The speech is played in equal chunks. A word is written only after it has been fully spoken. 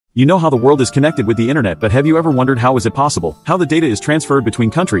You know how the world is connected with the internet, but have you ever wondered how is it possible? How the data is transferred between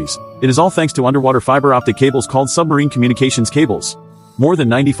countries? It is all thanks to underwater fiber optic cables called submarine communications cables. More than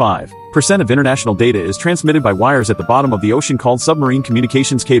 95% of international data is transmitted by wires at the bottom of the ocean called submarine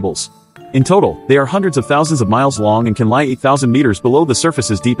communications cables. In total, they are hundreds of thousands of miles long and can lie 8,000 meters below the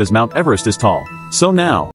surface as deep as Mount Everest is tall. So now,